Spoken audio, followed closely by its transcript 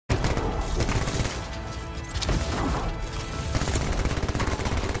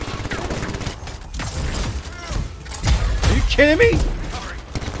kidding me?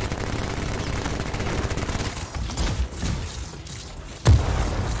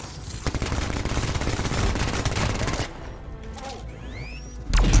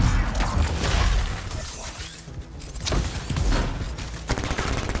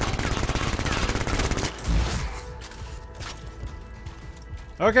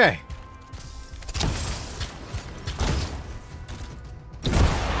 Okay.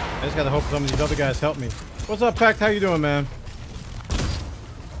 I just gotta hope some of these other guys help me. What's up, Pact? How you doing, man?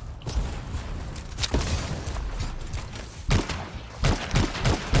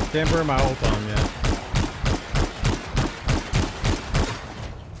 Can't burn my ult on yet.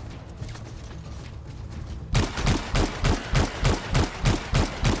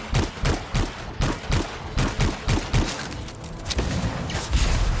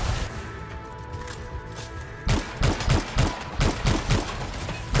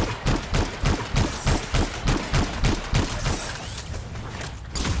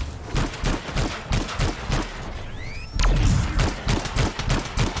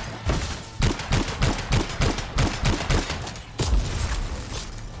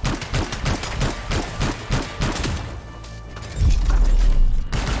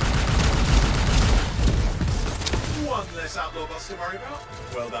 Outlaw boss to worry about?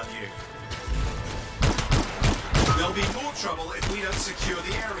 Well done, you. There'll be more trouble if we don't secure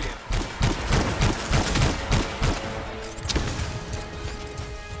the area.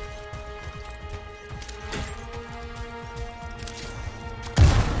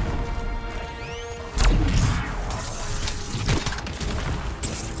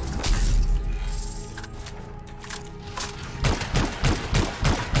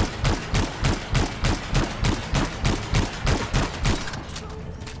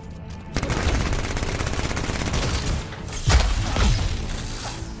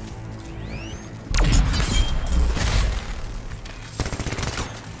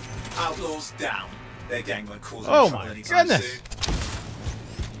 Outlaws down. Their gang won't cause any trouble anytime soon.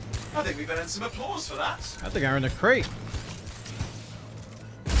 I think we've earned some applause for that. I think I earned a crate.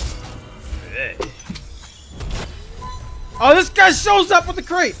 Oh, this guy shows up with the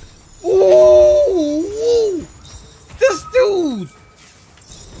crate. Ooh, this dude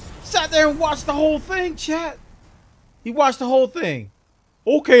sat there and watched the whole thing, chat. He watched the whole thing.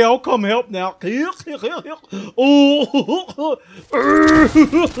 Okay, I'll come help now. Oh.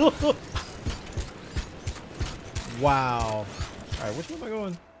 Wow. Alright, which way am I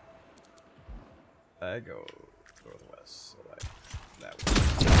going? I go northwest. So like that way.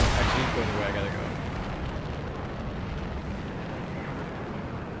 Actually, he's going the way I gotta go.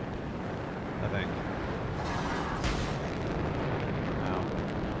 I think. Ow.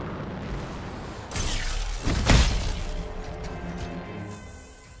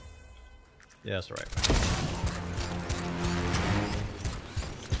 Yeah, that's right.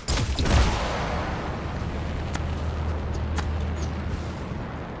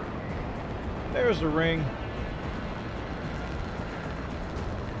 There's the ring.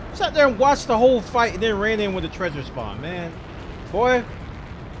 Sat there and watched the whole fight and then ran in with the treasure spawn, man. Boy.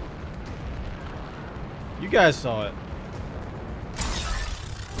 You guys saw it.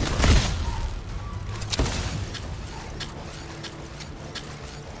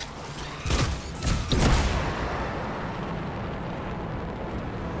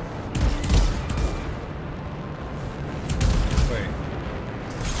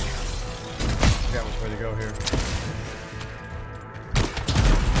 Go here.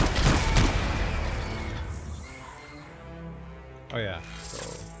 Oh yeah, so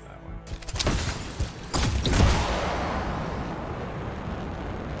that one.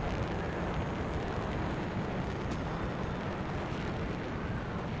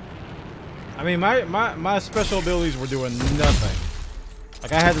 I mean, my special abilities were doing nothing.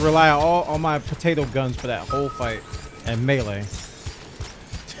 Like I had to rely all on my potato guns for that whole fight and melee.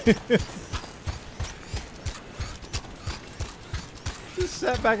 Just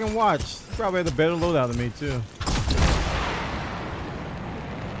sat back and watched. He probably had a better loadout than me too.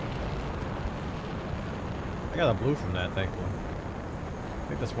 I got a blue from that, thankfully. I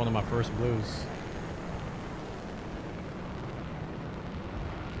think that's one of my first blues.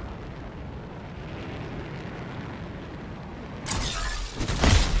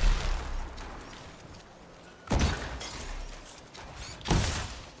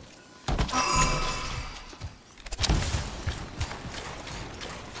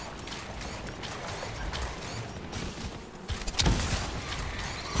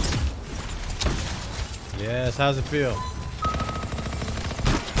 Yes, how's it feel?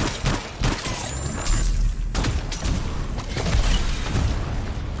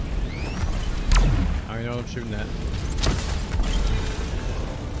 I don't know what I'm shooting at.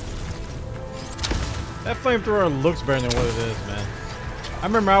 That flamethrower looks better than what it is, man. I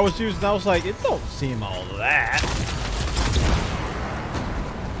remember I was using, I was like, it don't seem all that.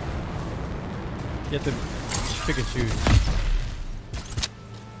 You have to pick and choose.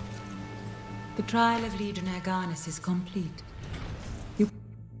 The trial of Legionnaire Garnus is complete.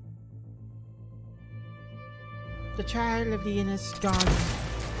 The trial of Legionnaire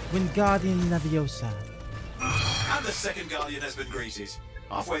Garnus, when Guardian Leviosa. And the second Guardian has been greeted.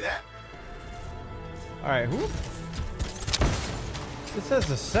 Halfway there. Alright, who? It says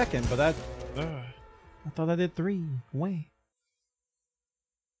the second, but that... I thought I did 3. Wait.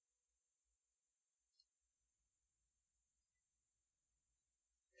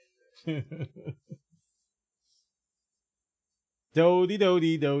 Dodie,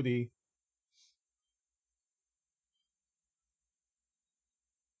 dodie, dodie.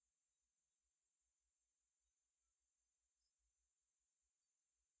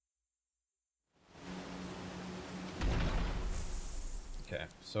 Okay,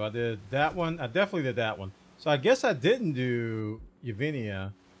 so I did that one. I definitely did that one. So I guess I didn't do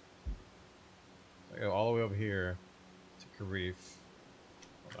Yavinia. I go all the way over here to Karif.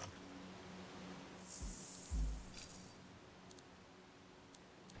 Hold on.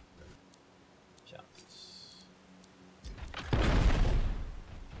 Challenge.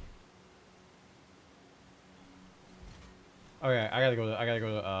 Okay, I gotta go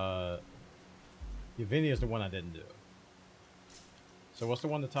to Yavinia is the one I didn't do. So what's the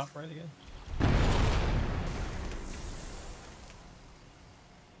one at the top right again?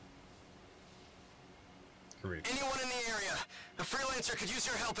 Correct. Anyone in the area? A freelancer could use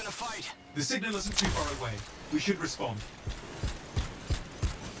your help in a fight. The signal isn't too far away. We should respond.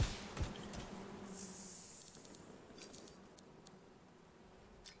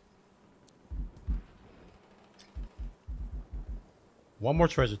 One more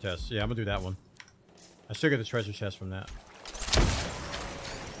treasure chest. Yeah, I'm gonna do that one. I should get the treasure chest from that.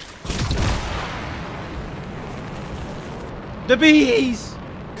 The bees!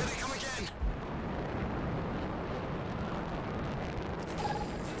 Here they come again.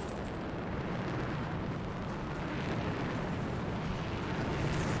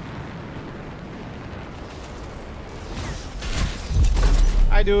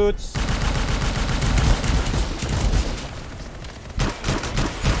 Hi, dudes.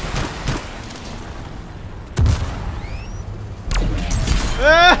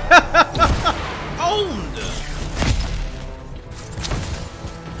 Owned!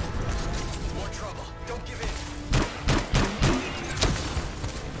 More trouble. Don't give in.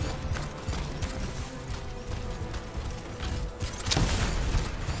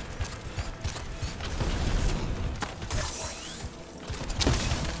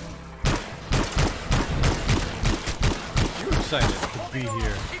 You're excited to be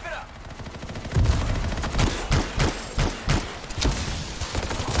here. Keep it up.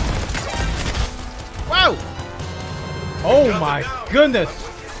 Wow! Oh my goodness!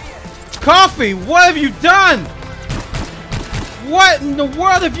 Coffee, what have you done? What in the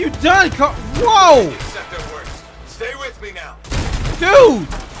world have you done? Whoa! Accept their words. Stay with me now. Dude!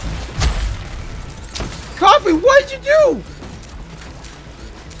 Coffee, what did you do?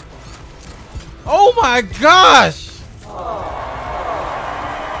 Oh my gosh!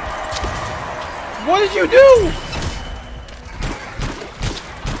 What did you do?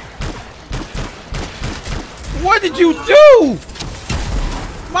 What did you do?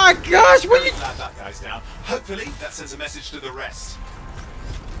 My gosh, what did you... Glad that guy's down. Hopefully, that sends a message to the rest.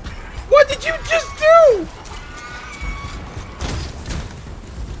 What did you just do?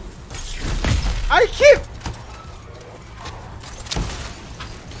 I can't...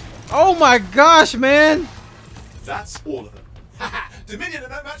 Oh my gosh, man. That's all of them. Haha! Dominion are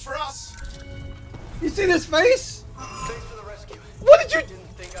no match for us! You see this face? Thanks for the rescue. What did you...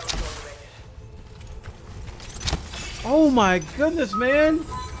 Didn't think I was going to make it. Oh my goodness, man.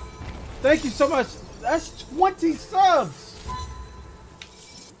 Thank you so much. That's 20 subs.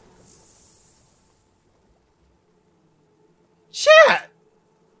 Chat.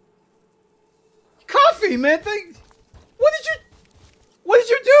 Coffee, man. What did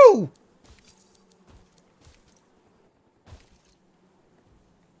you do?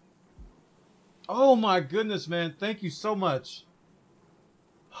 Oh my goodness, man. Thank you so much.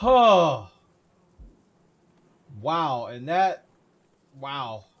 Oh. Wow, and that,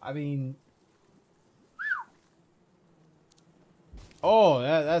 wow. I mean, oh,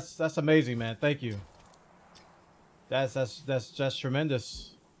 that's amazing, man. Thank you. That's just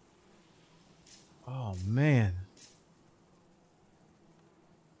tremendous. Oh man.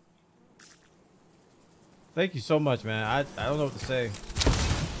 Thank you so much, man. I don't know what to say.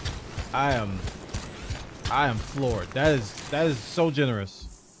 I am I am floored. That is so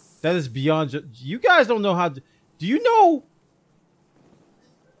generous. That is beyond. You guys don't know how. Do you know?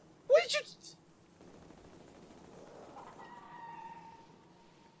 What did you?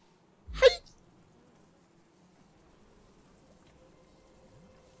 How you?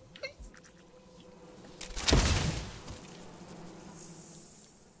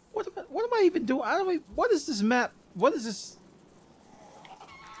 What am I even doing? I don't even, what is this map? What is this?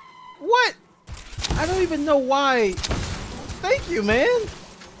 What? I don't even know why. Thank you, man.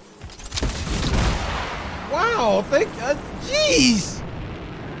 Wow, jeez.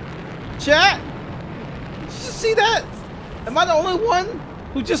 Chat, did you just see that? Am I the only one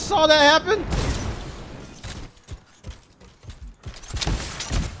who just saw that happen?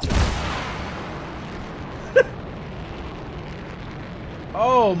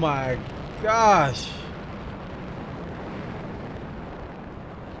 Oh my gosh.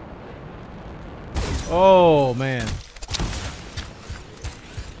 Oh man.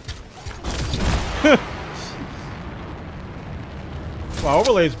 Wow,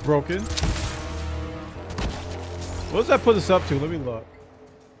 overlay's broken. What does that put us up to? Let me look.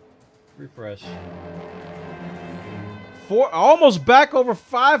 Refresh. Almost back over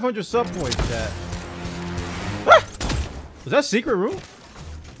 500 sub points, chat. Ah! Was that secret room?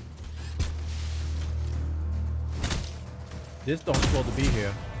 This don't supposed to be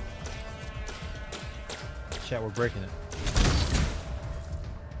here. Chat, we're breaking it.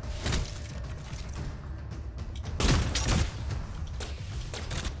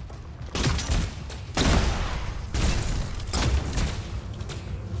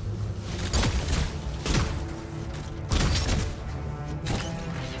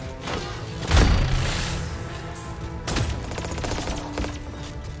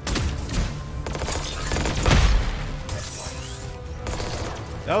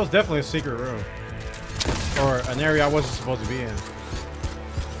 That was definitely a secret room. Or an area I wasn't supposed to be in.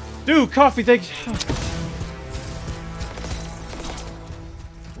 Dude, coffee, thanks.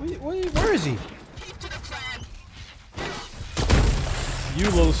 Where is he? You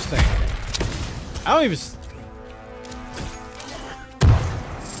little stink. I don't even...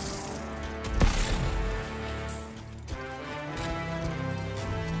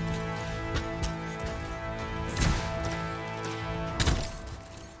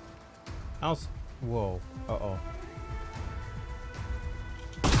 Whoa. Uh-oh.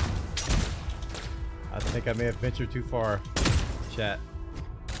 I think I may have ventured too far. Chat.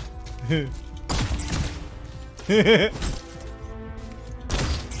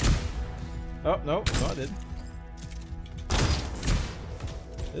 Oh, no, I didn't.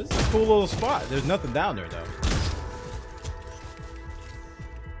 This is a cool little spot. There's nothing down there, though.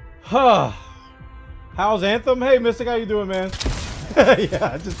 Huh. How's Anthem? Hey, Mystic, how you doing, man?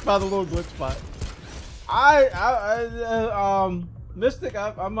 Yeah, I just found a little glitch spot. Mystic,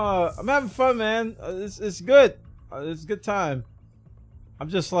 I'm having fun, man. It's good. It's a good time. I'm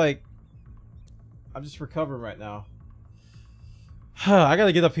just recovering right now. I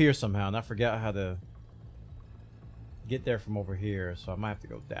gotta get up here somehow, and I forgot how to get there from over here, so I might have to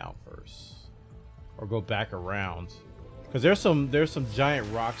go down first, or go back around, because there's some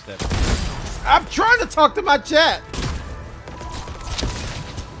giant rocks that. I'm trying to talk to my chat.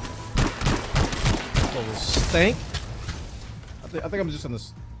 Little stink. I think I'm just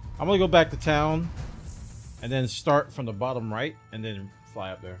I'm gonna go back to town, and then start from the bottom right, and then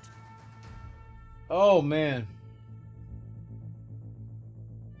fly up there. Oh man.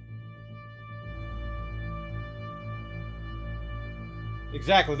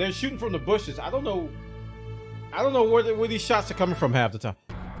 Exactly. They're shooting from the bushes. I don't know where these shots are coming from half the time.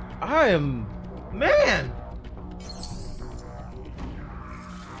 I am, man.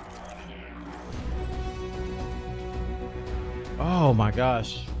 Oh my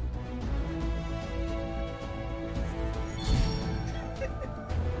gosh.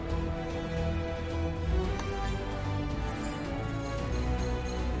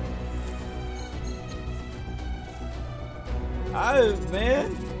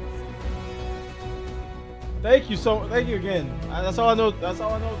 Man. Thank you again. That's all I know. That's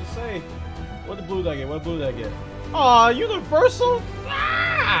all I know to say. What the blue did I get? What blue did I get? Aw, universal.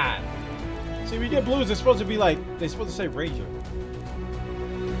 Ah! See, we get blues. They're supposed to be like they're supposed to say Ranger.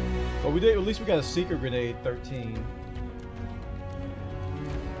 But we did. At least we got a secret grenade. 13.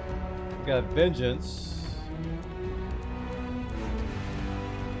 We got vengeance.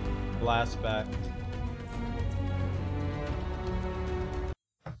 Blast back.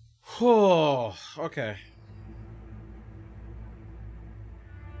 Oh, okay.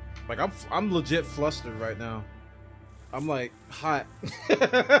 Like I'm legit flustered right now. I'm like hot.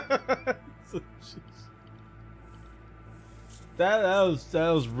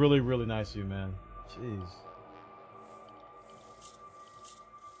 That was really nice of you, man. Jeez.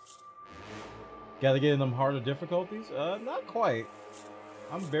 Gotta get in them harder difficulties? Not quite.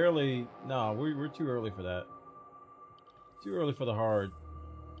 I'm barely. No, we're too early for that. Too early for the hard.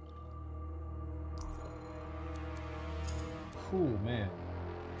 Cool, man.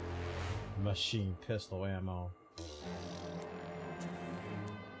 Machine pistol ammo.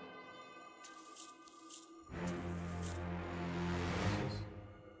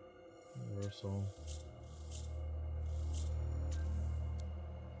 Universal.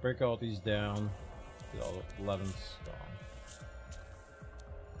 Break all these down. Get all the 11s gone.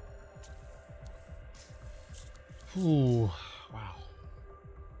 Ooh, wow.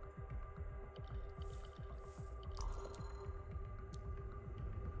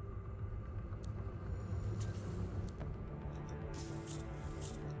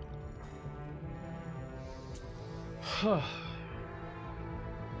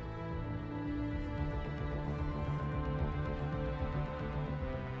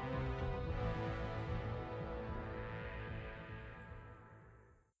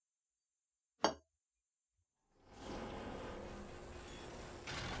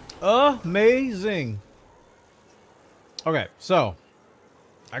 Amazing. Okay, so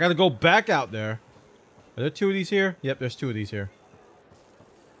I gotta go back out there. Are there 2 of these here? Yep, there's 2 of these here.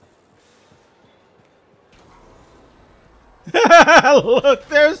 Look,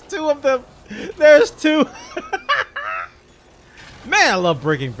 there's 2 of them. There's 2. Man, I love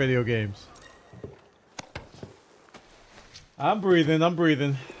breaking video games. I'm breathing. I'm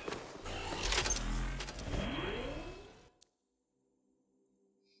breathing.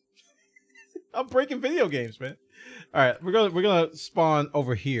 I'm breaking video games, man. All right, we're gonna spawn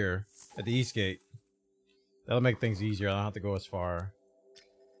over here at the east gate. That'll make things easier. I don't have to go as far.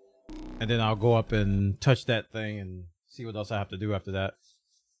 And then I'll go up and touch that thing and see what else I have to do after that.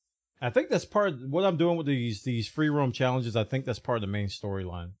 I think that's part of what I'm doing with these free roam challenges. I think that's part of the main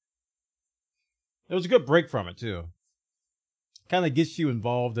storyline. It was a good break from it too. Kind of gets you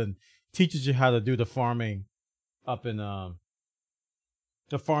involved and teaches you how to do the farming up in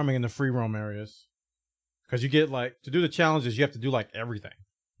the farming in the free roam areas. Because you get like, to do the challenges, you have to do like everything.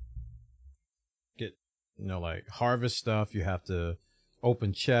 Get, you know, like harvest stuff. You have to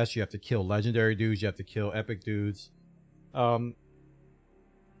open chests. You have to kill legendary dudes. You have to kill epic dudes. You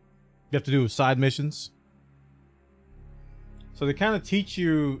have to do side missions. So they kind of teach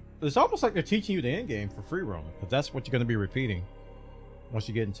you, it's almost like they're teaching you the end game for free roam. Because that's what you're going to be repeating once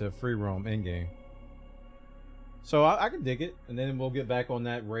you get into free roam end game. So I can dig it, and then we'll get back on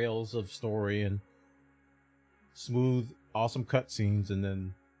that rails of story and smooth, awesome cutscenes, and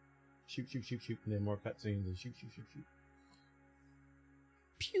then shoot, shoot, shoot, shoot, and then more cutscenes, and shoot, shoot, shoot, shoot.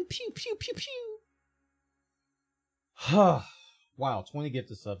 Pew, pew, pew, pew, pew. Wow, 20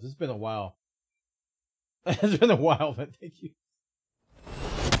 gifted subs. It's been a while. It's been a while, but thank you.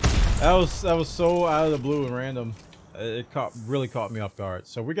 That was so out of the blue and random. It really caught me off guard.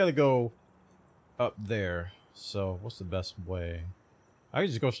 So we got to go up there. So what's the best way? I can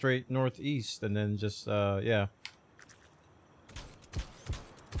just go straight northeast and then just yeah,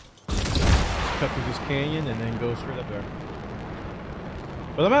 cut through this canyon and then go straight up there.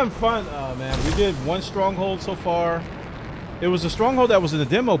 But I'm having fun, man. We did one stronghold so far. It was a stronghold that was in the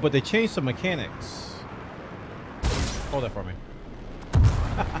demo, but they changed some mechanics. Hold that for me.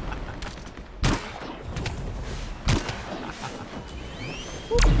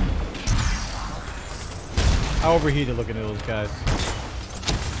 I overheated looking at those guys.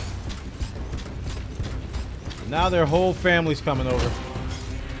 Now their whole family's coming over.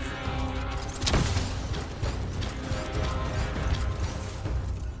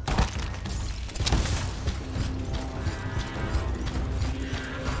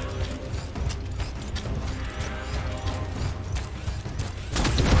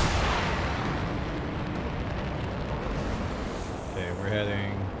 Okay, we're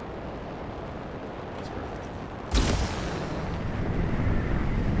heading.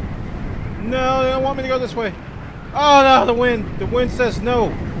 No, they don't want me to go this way. Oh no, the wind. The wind says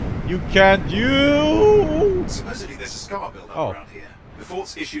no. You can't. You. Supposedly there's a scar build-up around here. The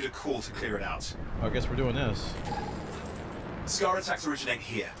fort's issued a call to clear it out. I guess we're doing this. Scar attacks originate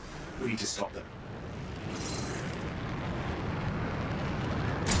here. We need to stop them.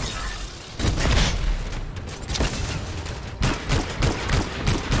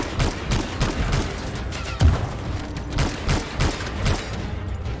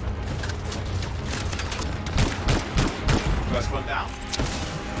 First one down.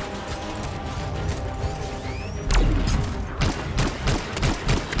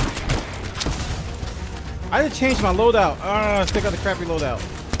 I didn't change my loadout. I still got the crappy loadout.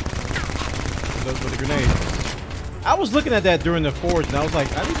 With the grenade. I was looking at that during the forge, and I was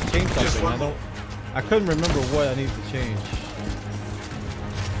like, I need to change something. I couldn't remember what I needed to change.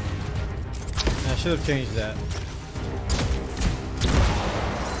 And I should have changed that.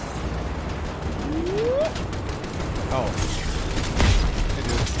 Oh. Hey,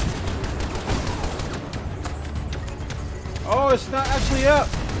 dude. Oh, it's not actually up.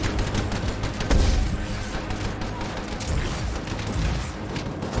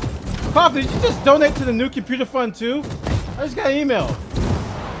 Coffee, did you just donate to the new computer fund too? I just got an email.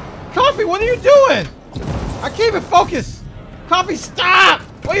 Coffee, what are you doing? I can't even focus. Coffee, stop!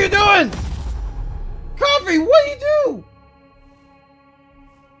 What are you doing? Coffee, what do you do?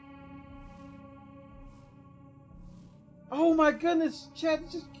 Oh my goodness, chat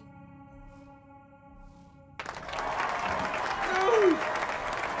just... Dude!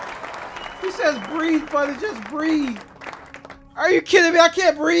 He says breathe, buddy, just breathe. Are you kidding me? I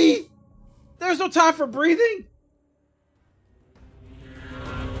can't breathe. There's no time for breathing.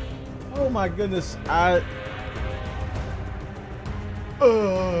 Oh my goodness,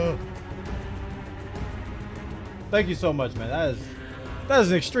 Thank you so much, man. That is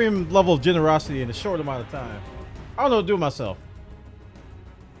an extreme level of generosity in a short amount of time. I don't know what to do with myself.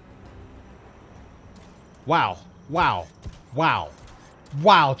 Wow. Wow. Wow.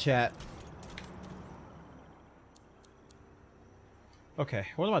 Wow, chat. Okay,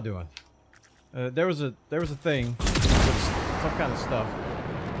 what am I doing? There was a thing with some kind of stuff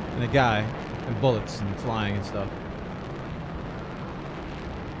and a guy and bullets and flying and stuff.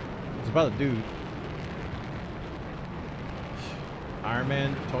 It's about a dude. Iron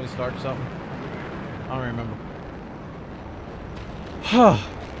Man, Tony Stark or something. I don't remember. Can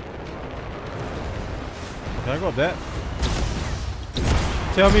I go up that?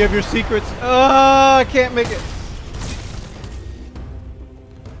 Tell me of your secrets. I can't make it.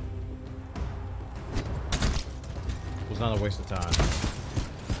 Was not a waste of time.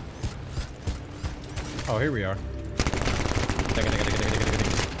 Oh, here we are.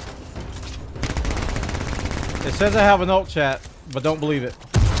 It says I have an ult, chat, but don't believe it.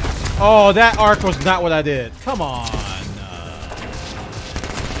 Oh, that arc was not what I did. Come on.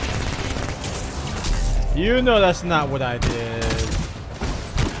 You know that's not what I did.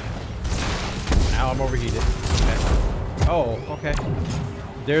 Now I'm overheated. Okay. Oh, okay.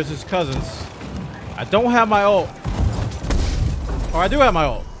 There's his cousins. I don't have my ult. Oh, I do have my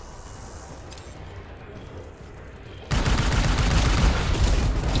ult.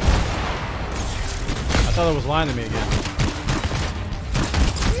 I thought it was lying to me again.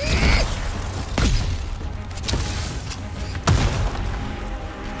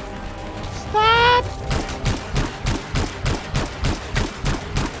 Stop!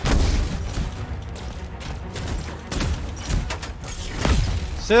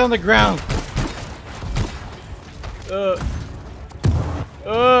 Sit on the ground.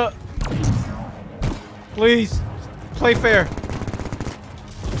 Please, play fair.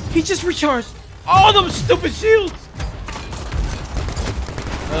 He just recharged all them stupid shields.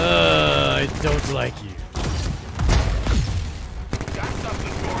 I don't like you. Got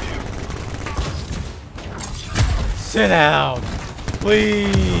something for you. Sit down,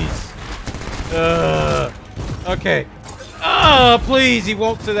 please. Okay. Please, he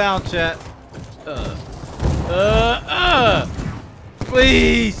won't sit down, chat.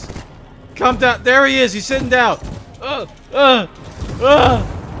 Please. Come down. There he is. He's sitting down. I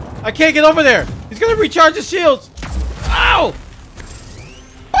can't get over there. He's gonna recharge his shields. Ow!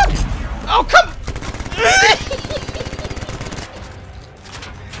 Oh, come!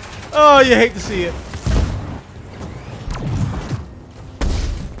 Oh, you hate to see it.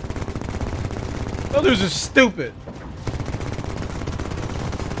 Those dudes are stupid.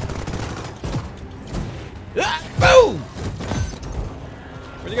 Boom!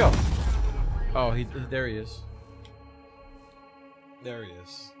 Where'd he go? Oh, there he is. There he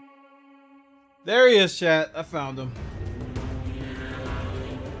is. There he is, chat. I found him.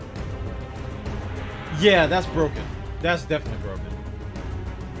 Yeah, that's broken. That's definitely broken.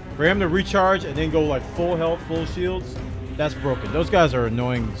 For him to recharge and then go like full health, full shields, that's broken. Those guys are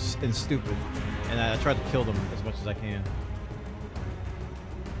annoying and stupid. And I tried to kill them as much as I can.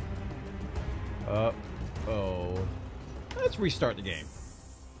 Uh-oh. Let's restart the game.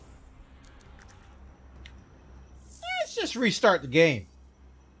 Let's just restart the game.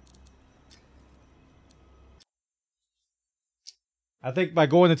 I think by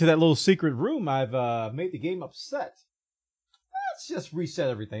going into that little secret room, I've made the game upset. Let's just reset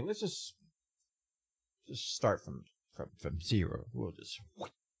everything. Let's just start from zero. We'll just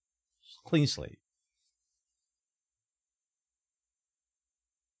clean slate.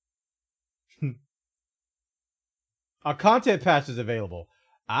 A content patch is available.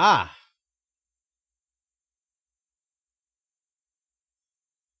 Ah.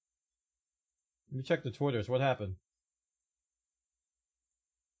 Let me check the Twitters. What happened?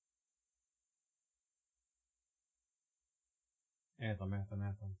 Anthem.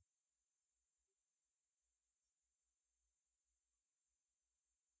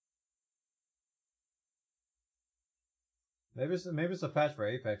 Maybe it's a patch for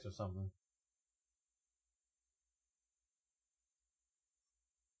Apex or something.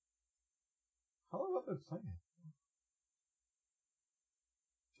 How long have I been playing?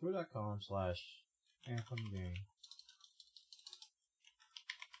 Twitter.com/anthemgame.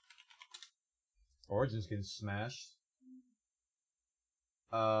 Origin's getting smashed.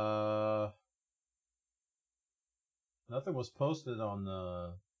 Nothing was posted on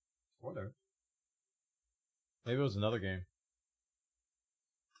the Twitter. Maybe it was another game.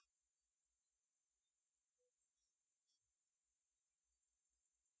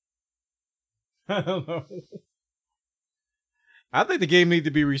 I don't know. I think the game needed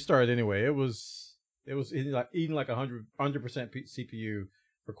to be restarted anyway. It was eating like 100% CPU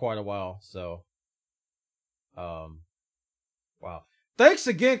for quite a while. So, wow. Thanks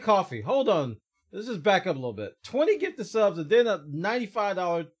again, Coffee. Hold on. Let's just back up a little bit. 20 gifted subs and then a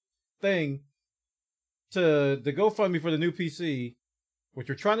 $95 thing to the GoFundMe for the new PC, which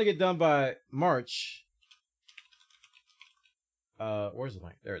we're trying to get done by March. Where's the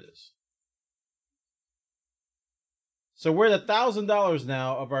link? There it is. So we're at $1,000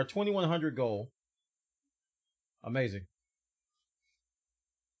 now of our 2,100 goal. Amazing.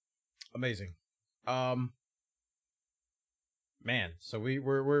 Amazing. Man, so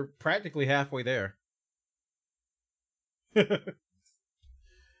we're practically halfway there.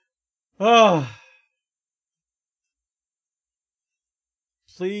 Oh.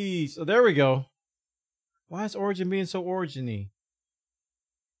 Please. Oh, there we go. Why is Origin being so origin-y?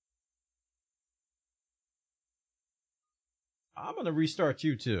 I'm going to restart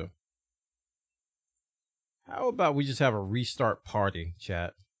you too. How about we just have a restart party,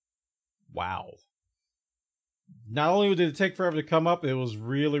 chat? Wow. Not only did it take forever to come up, it was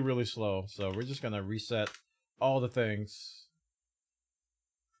really, really slow. So we're just going to reset all the things.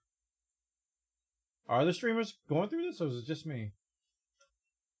 Are the streamers going through this or is it just me?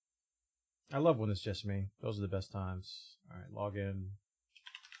 I love when it's just me. Those are the best times. All right, log in.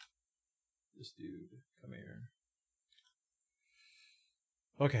 This dude, come here.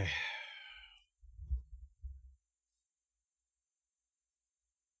 Okay.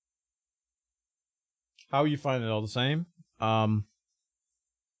 How are you finding it? All the same? I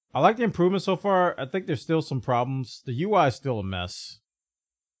like the improvement so far. I think there's still some problems. The UI is still a mess.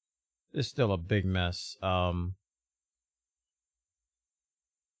 It's still a big mess. I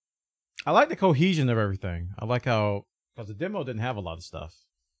like the cohesion of everything. I like how, because the demo didn't have a lot of stuff.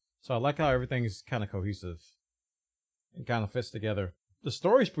 So I like how everything's kind of cohesive and kind of fits together. The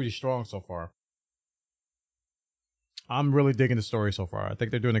story's pretty strong so far. I'm really digging the story so far. I think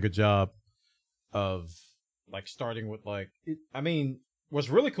they're doing a good job of like starting with like, I mean, what's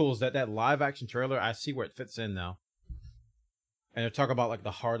really cool is that live action trailer, I see where it fits in now. And they're talking about like the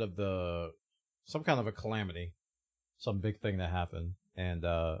heart of some kind of a calamity, some big thing that happened. And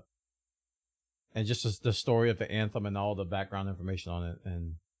just the story of the anthem and all the background information on it.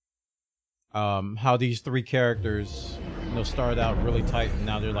 And how these three characters, started out really tight and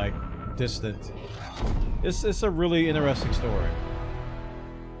now they're like distant. It's a really interesting story.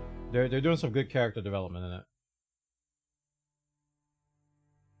 They're doing some good character development in it.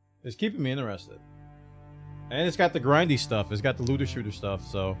 It's keeping me interested. And it's got the grindy stuff. It's got the looter shooter stuff.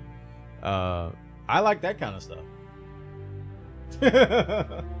 So I like that kind of stuff.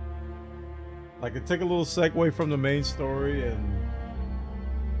 Like it took a little segue from the main story and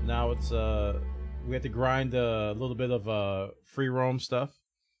now it's we had to grind a little bit of free roam stuff,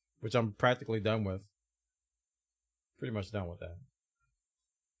 which I'm practically done with. Pretty much done with that.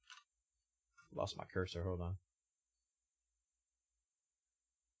 Lost my cursor, hold on.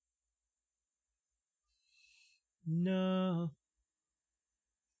 No.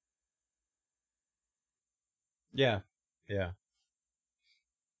 Yeah.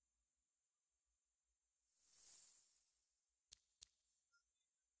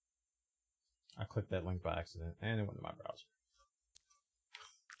 I clicked that link by accident and it went to my browser.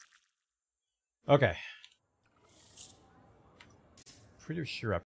 Okay. Pretty sure I